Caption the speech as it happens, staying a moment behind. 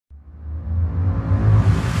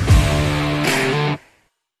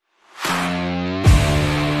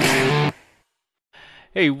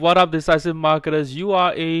Hey, what up, decisive marketers? You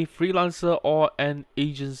are a freelancer or an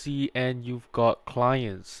agency and you've got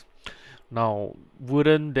clients. Now,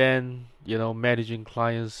 wouldn't then, managing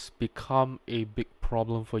clients become a big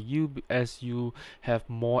problem for you as you have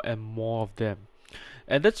more and more of them?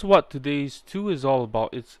 And that's what today's tool is all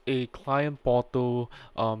about. It's a client portal,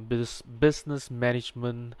 business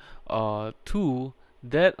management tool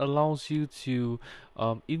that allows you to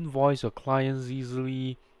invoice your clients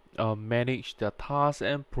easily, manage their tasks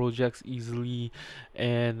and projects easily,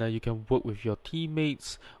 and you can work with your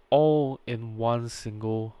teammates all in one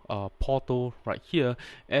single portal right here.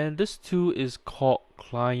 And this tool is called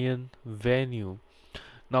ClientVenue.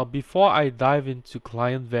 Now, before I dive into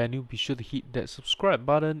ClientVenue, be sure to hit that subscribe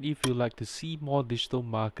button if you like to see more digital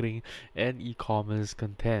marketing and e-commerce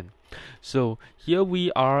content. So here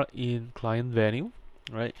we are in ClientVenue,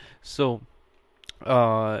 right? So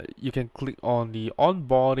you can click on the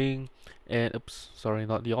onboarding and oops, sorry,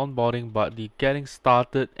 not the onboarding, but the getting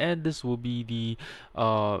started, and this will be the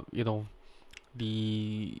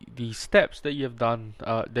the steps that you have done,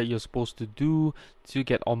 that you're supposed to do to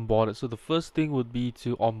get onboarded. So the first thing would be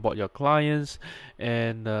to onboard your clients,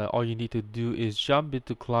 and all you need to do is jump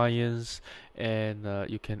into clients, and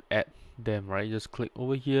you can add them, right? Just click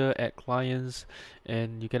over here, add clients,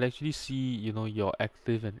 and you can actually see your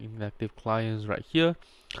active and inactive clients right here.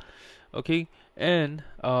 Okay, and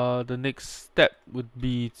the next step would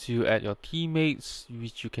be to add your teammates,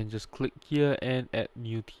 which you can just click here and add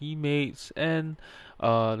new teammates. And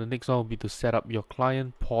the next one will be to set up your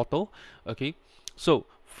client portal. Okay, so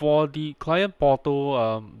for the client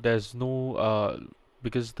portal, there's no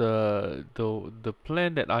because the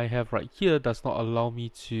plan that I have right here does not allow me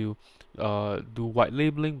to do white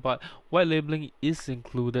labeling, but white labeling is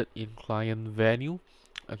included in ClientVenue.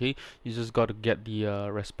 Okay, you just got to get the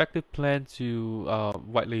respective plan to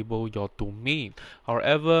white label your domain.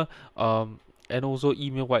 However, and also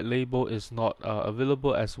email white label is not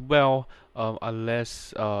available as well,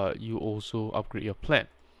 unless you also upgrade your plan.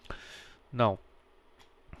 Now,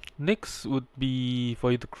 next would be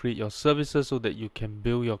for you to create your services so that you can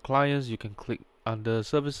bill your clients. You can click under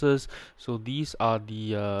services. So these are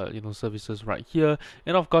the services right here,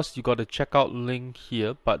 and of course you got a checkout link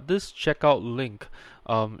here. But this checkout link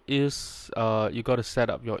is you got to set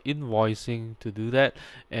up your invoicing to do that.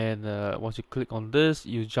 And once you click on this,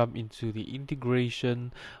 you jump into the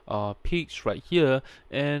integration page right here.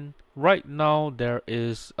 And right now there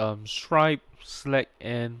is Stripe, Slack,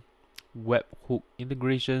 and webhook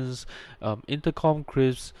integrations, intercom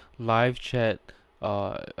crisps, live chat,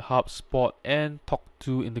 HubSpot, and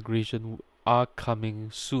Talk2 integration are coming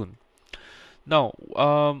soon. Now,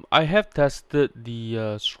 I have tested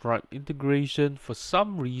the Stripe integration for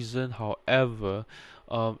some reason. However,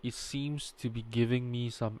 it seems to be giving me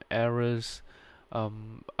some errors.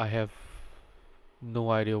 I have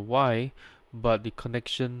no idea why, but the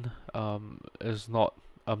connection is not.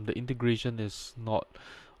 The integration is not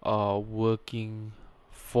working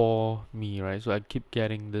for me, right? So I keep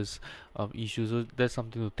getting this issue. So that's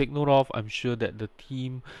something to take note of. I'm sure that the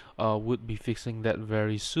team would be fixing that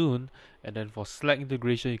very soon. And then for Slack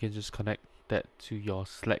integration, you can just connect that to your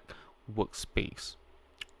Slack workspace.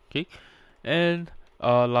 Okay, and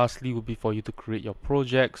lastly would be for you to create your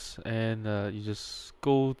projects, and you just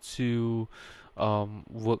go to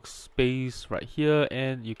workspace right here,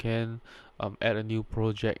 and you can add a new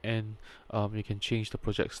project, and you can change the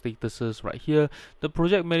project statuses right here. The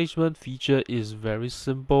project management feature is very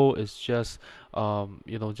simple. It's just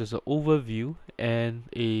just an overview and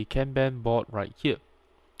a Kanban board right here.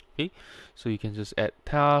 Okay, so you can just add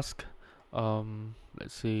task.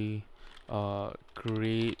 Let's say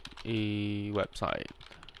create a website.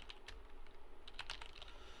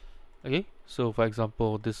 Okay, so for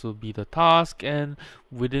example, this will be the task, and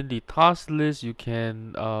within the task list you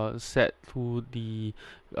can set who the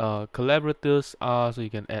collaborators are, so you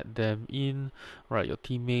can add them in, right? Your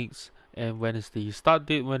teammates, and when is the start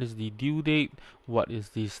date, when is the due date, what is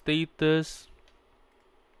the status,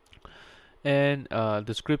 and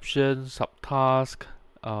description, subtask,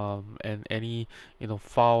 and any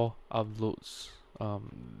file uploads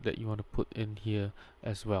that you want to put in here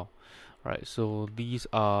as well, right? So these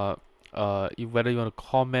are whether you want to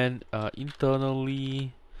comment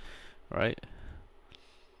internally, right?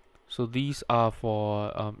 So these are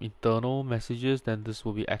for internal messages, then this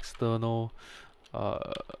will be external.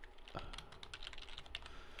 uh,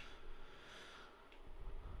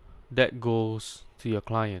 that goes to your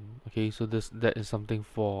client. Okay, so that is something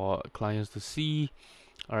for clients to see.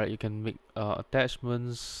 All right, you can make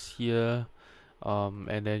attachments here,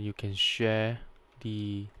 and then you can share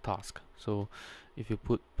the task. So If you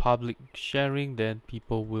put public sharing, then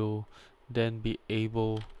people will then be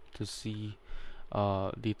able to see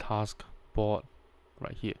the task board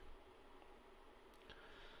right here.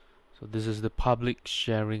 So this is the public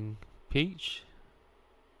sharing page.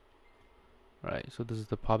 Right, so this is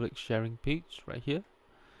the public sharing page right here.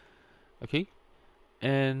 Okay,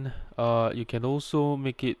 and you can also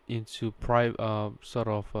make it into private,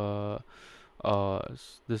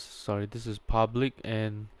 this is public,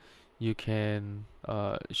 and you can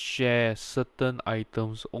share certain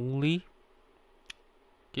items only.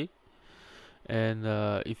 Okay, and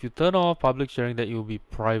if you turn off public sharing, that it will be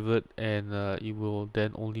private, and it will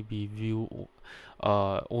then only be viewed.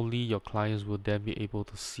 Only your clients will then be able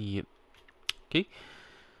to see it. Okay,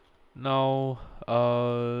 now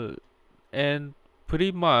and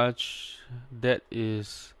pretty much that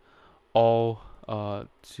is all.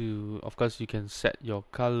 Of course, you can set your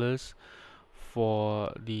colors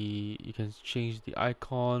for you can change the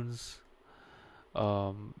icons.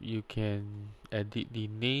 You can edit the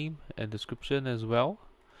name and description as well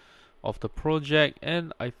of the project,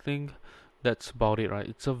 and I think that's about it, right?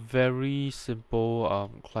 It's a very simple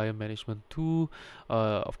client management tool.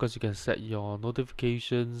 Of course, you can set your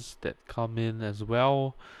notifications that come in as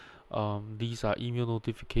well. These are email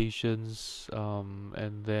notifications,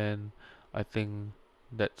 and then I think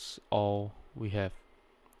that's all we have.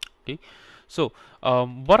 Okay, so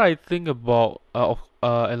what I think about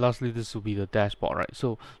and lastly, this will be the dashboard, right?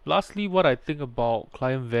 So lastly, what I think about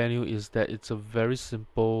ClientVenue is that it's a very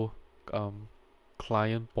simple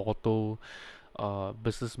client portal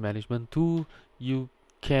business management tool. You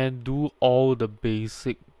can do all the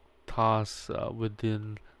basic tasks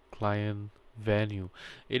within ClientVenue.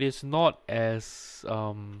 It is not as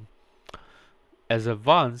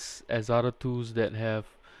advanced as other tools that have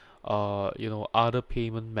other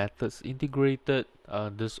payment methods integrated.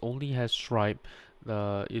 This only has Stripe.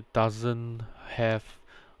 It doesn't have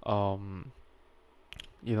um,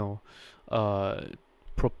 you know uh,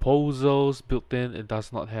 proposals built in. It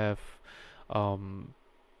does not have um,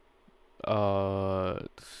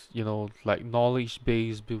 like knowledge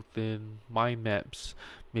base built in, mind maps,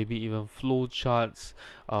 maybe even flow charts,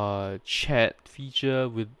 chat feature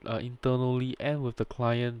with internally and with the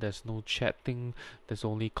client. There's no chatting, there's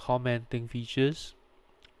only commenting features.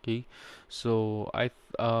 Okay, so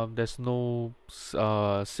there's no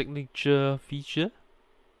signature feature.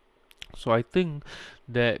 So I think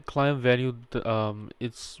that ClientVenue,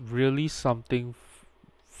 it's really something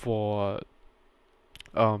for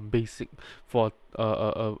basic for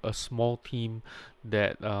a small team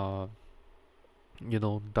that does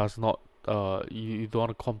not you don't want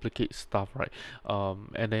to complicate stuff, right?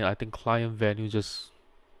 And then I think ClientVenue just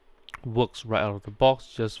works right out of the box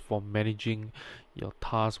just for managing your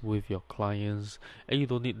tasks with your clients, and you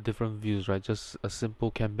don't need different views, right? Just a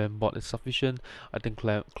simple Kanban board is sufficient. I think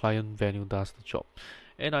ClientVenue does the job.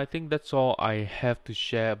 And I think that's all I have to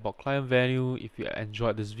share about ClientVenue. If you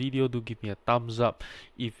enjoyed this video, do give me a thumbs up.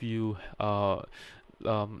 If you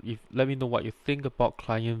let me know what you think about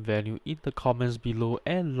ClientVenue in the comments below.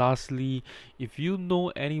 And lastly, if you know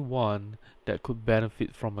anyone that could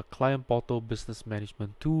benefit from a client portal business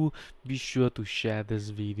management tool, be sure to share this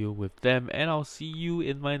video with them, and I'll see you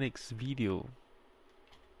in my next video.